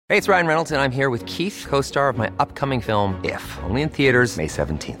Hey, it's Ryan Reynolds, and I'm here with Keith, co-star of my upcoming film, If, only in theaters May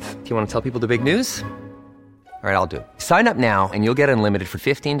 17th. Do you want to tell people the big news? All right, I'll do it. Sign up now and you'll get unlimited for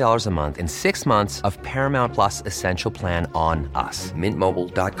 $15 a month and 6 months of Paramount Plus Essential Plan on us.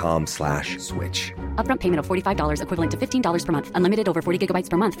 MintMobile.com/switch. Upfront payment of $45 equivalent to $15 per month. Unlimited over 40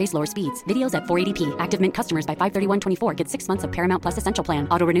 gigabytes per month. Face lower speeds. Videos at 480p. Active Mint customers by 531.24 get 6 months of Paramount Plus Essential Plan.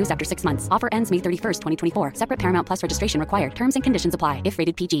 Auto renews after 6 months. Offer ends May 31st, 2024. Separate Paramount Plus registration required. Terms and conditions apply if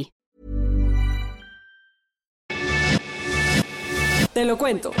rated PG. Te lo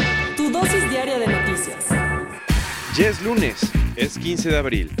cuento. Tu dosis diaria de noticias. Ya es lunes, es 15 de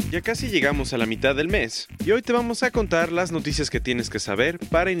abril, ya casi llegamos a la mitad del mes y hoy te vamos a contar las noticias que tienes que saber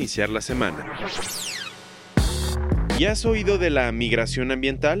para iniciar la semana. ¿Ya has oído de la migración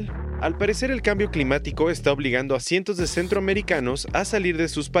ambiental? Al parecer el cambio climático está obligando a cientos de centroamericanos a salir de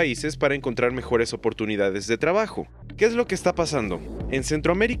sus países para encontrar mejores oportunidades de trabajo. ¿Qué es lo que está pasando? En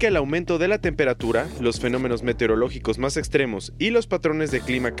Centroamérica el aumento de la temperatura, los fenómenos meteorológicos más extremos y los patrones de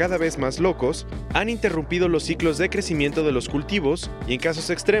clima cada vez más locos han interrumpido los ciclos de crecimiento de los cultivos y en casos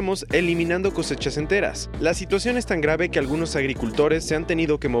extremos eliminando cosechas enteras. La situación es tan grave que algunos agricultores se han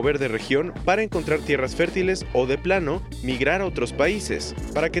tenido que mover de región para encontrar tierras fértiles o de plano migrar a otros países.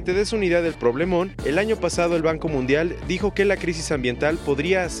 Para que te des una idea del problemón, el año pasado el Banco Mundial dijo que la crisis ambiental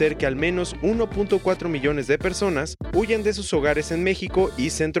podría hacer que al menos 1.4 millones de personas huyan de sus hogares en México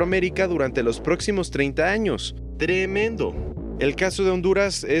y Centroamérica durante los próximos 30 años. ¡Tremendo! El caso de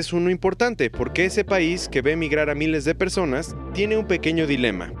Honduras es uno importante porque ese país, que ve migrar a miles de personas, tiene un pequeño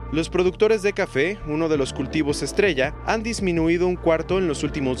dilema. Los productores de café, uno de los cultivos estrella, han disminuido un cuarto en los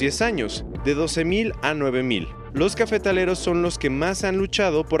últimos 10 años, de 12,000 a 9,000. Los cafetaleros son los que más han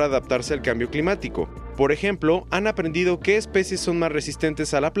luchado por adaptarse al cambio climático. Por ejemplo, han aprendido qué especies son más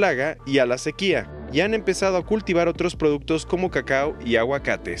resistentes a la plaga y a la sequía, y han empezado a cultivar otros productos como cacao y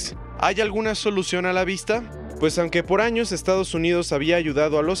aguacates. ¿Hay alguna solución a la vista? Pues aunque por años Estados Unidos había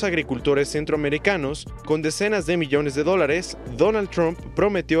ayudado a los agricultores centroamericanos con decenas de millones de dólares, Donald Trump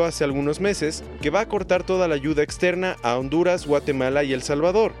prometió hace algunos meses que va a cortar toda la ayuda externa a Honduras, Guatemala y El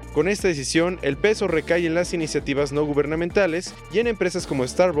Salvador. Con esta decisión, el peso recae en las iniciativas no gubernamentales y en empresas como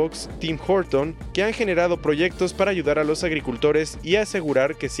Starbucks, Tim Horton, que han generado proyectos para ayudar a los agricultores y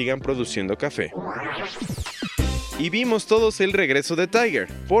asegurar que sigan produciendo café. Y vimos todos el regreso de Tiger,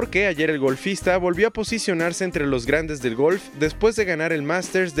 porque ayer el golfista volvió a posicionarse entre los grandes del golf después de ganar el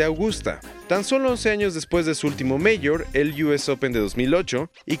Masters de Augusta. Tan solo 11 años después de su último Major, el US Open de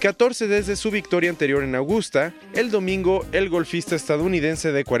 2008, y 14 desde su victoria anterior en Augusta, el domingo el golfista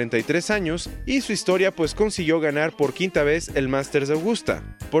estadounidense de 43 años y su historia pues consiguió ganar por quinta vez el Masters de Augusta.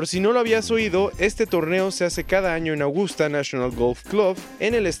 Por si no lo habías oído, este torneo se hace cada año en Augusta National Golf Club,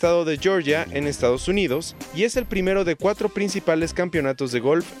 en el estado de Georgia, en Estados Unidos, y es el primero de 4 principales campeonatos de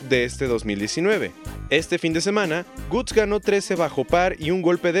golf de este 2019. Este fin de semana, Woods ganó 13 bajo par y un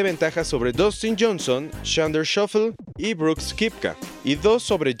golpe de ventaja sobre Dustin Johnson, Xander Schauffele y Brooks Koepka, y 2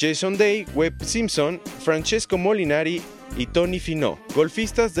 sobre Jason Day, Webb Simpson, Francesco Molinari y Tony Finau,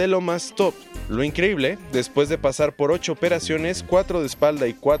 golfistas de lo más top. Lo increíble, después de pasar por 8 operaciones, 4 de espalda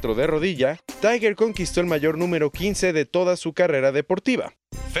y 4 de rodilla, Tiger conquistó el mayor número 15 de toda su carrera deportiva.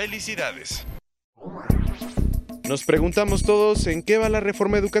 ¡Felicidades! Nos preguntamos todos en qué va la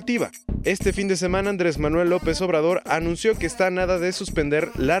reforma educativa. Este fin de semana Andrés Manuel López Obrador anunció que está a nada de suspender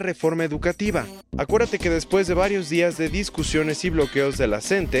la reforma educativa. Acuérdate que después de varios días de discusiones y bloqueos de la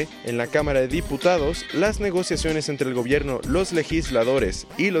CENTE en la Cámara de Diputados, las negociaciones entre el gobierno, los legisladores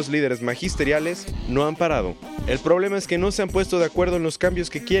y los líderes magisteriales no han parado. El problema es que no se han puesto de acuerdo en los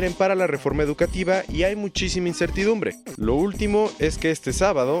cambios que quieren para la reforma educativa y hay muchísima incertidumbre. Lo último es que este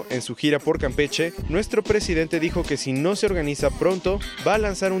sábado, en su gira por Campeche, nuestro presidente dijo que si no se organiza pronto, va a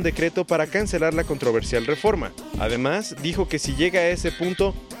lanzar un decreto para cancelar la controversial reforma. Además, dijo que si llega a ese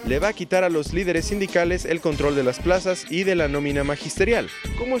punto, le va a quitar a los líderes sindicales el control de las plazas y de la nómina magisterial.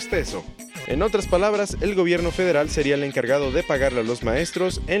 ¿Cómo está eso? En otras palabras, el gobierno federal sería el encargado de pagarle a los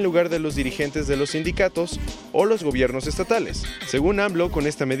maestros en lugar de los dirigentes de los sindicatos o los gobiernos estatales. Según AMLO, con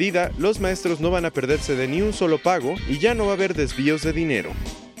esta medida, los maestros no van a perderse de ni un solo pago y ya no va a haber desvíos de dinero.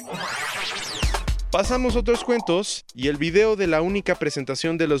 Pasamos a otros cuentos, y el video de la única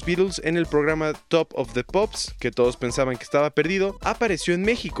presentación de los Beatles en el programa Top of the Pops, que todos pensaban que estaba perdido, apareció en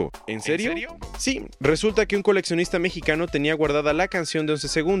México. ¿En serio? Sí, resulta que un coleccionista mexicano tenía guardada la canción de 11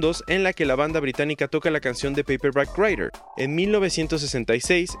 segundos en la que la banda británica toca la canción de Paperback Writer en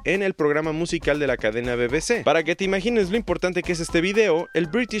 1966 en el programa musical de la cadena BBC. Para que te imagines lo importante que es este video, el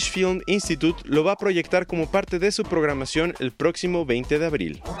British Film Institute lo va a proyectar como parte de su programación el próximo 20 de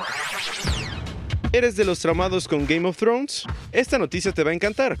abril. ¿Eres de los traumados con Game of Thrones? Esta noticia te va a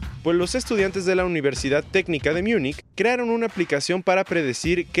encantar, pues los estudiantes de la Universidad Técnica de Múnich crearon una aplicación para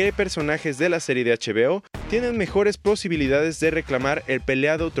predecir qué personajes de la serie de HBO tienen mejores posibilidades de reclamar el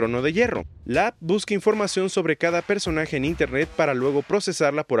peleado Trono de Hierro. La app busca información sobre cada personaje en internet para luego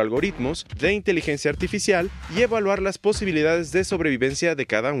procesarla por algoritmos de inteligencia artificial y evaluar las posibilidades de sobrevivencia de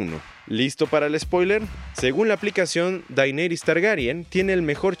cada uno. ¿Listo para el spoiler? Según la aplicación, Daenerys Targaryen tiene el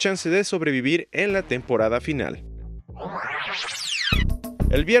mejor chance de sobrevivir en la temporada final.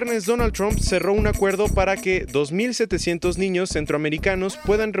 El viernes, Donald Trump cerró un acuerdo para que 2.700 niños centroamericanos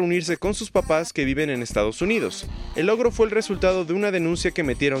puedan reunirse con sus papás que viven en Estados Unidos. El logro fue el resultado de una denuncia que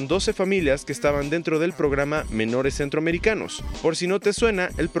metieron 12 familias que estaban dentro del programa Menores Centroamericanos. Por si no te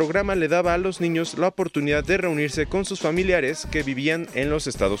suena, el programa le daba a los niños la oportunidad de reunirse con sus familiares que vivían en los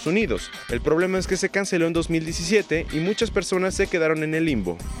Estados Unidos. El problema es que se canceló en 2017 y muchas personas se quedaron en el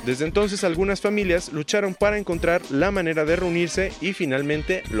limbo. Desde entonces, algunas familias lucharon para encontrar la manera de reunirse y finalmente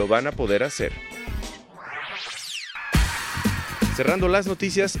lo van a poder hacer. Cerrando las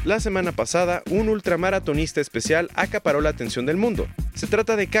noticias, la semana pasada, un ultramaratonista especial acaparó la atención del mundo. Se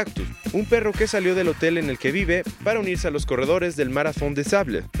trata de Cactus, un perro que salió del hotel en el que vive para unirse a los corredores del Maratón de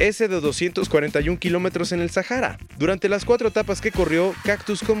Sable, ese de 241 kilómetros en el Sahara. Durante las 4 etapas que corrió,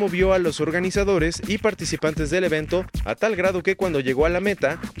 Cactus conmovió a los organizadores y participantes del evento a tal grado que cuando llegó a la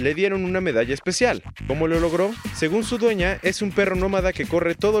meta, le dieron una medalla especial. ¿Cómo lo logró? Según su dueña, es un perro nómada que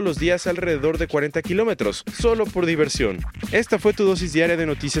corre todos los días alrededor de 40 kilómetros, solo por diversión. Esta fue tu dosis diaria de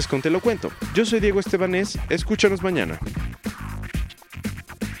noticias con Te lo cuento. Yo soy Diego Estebanés, escúchanos mañana.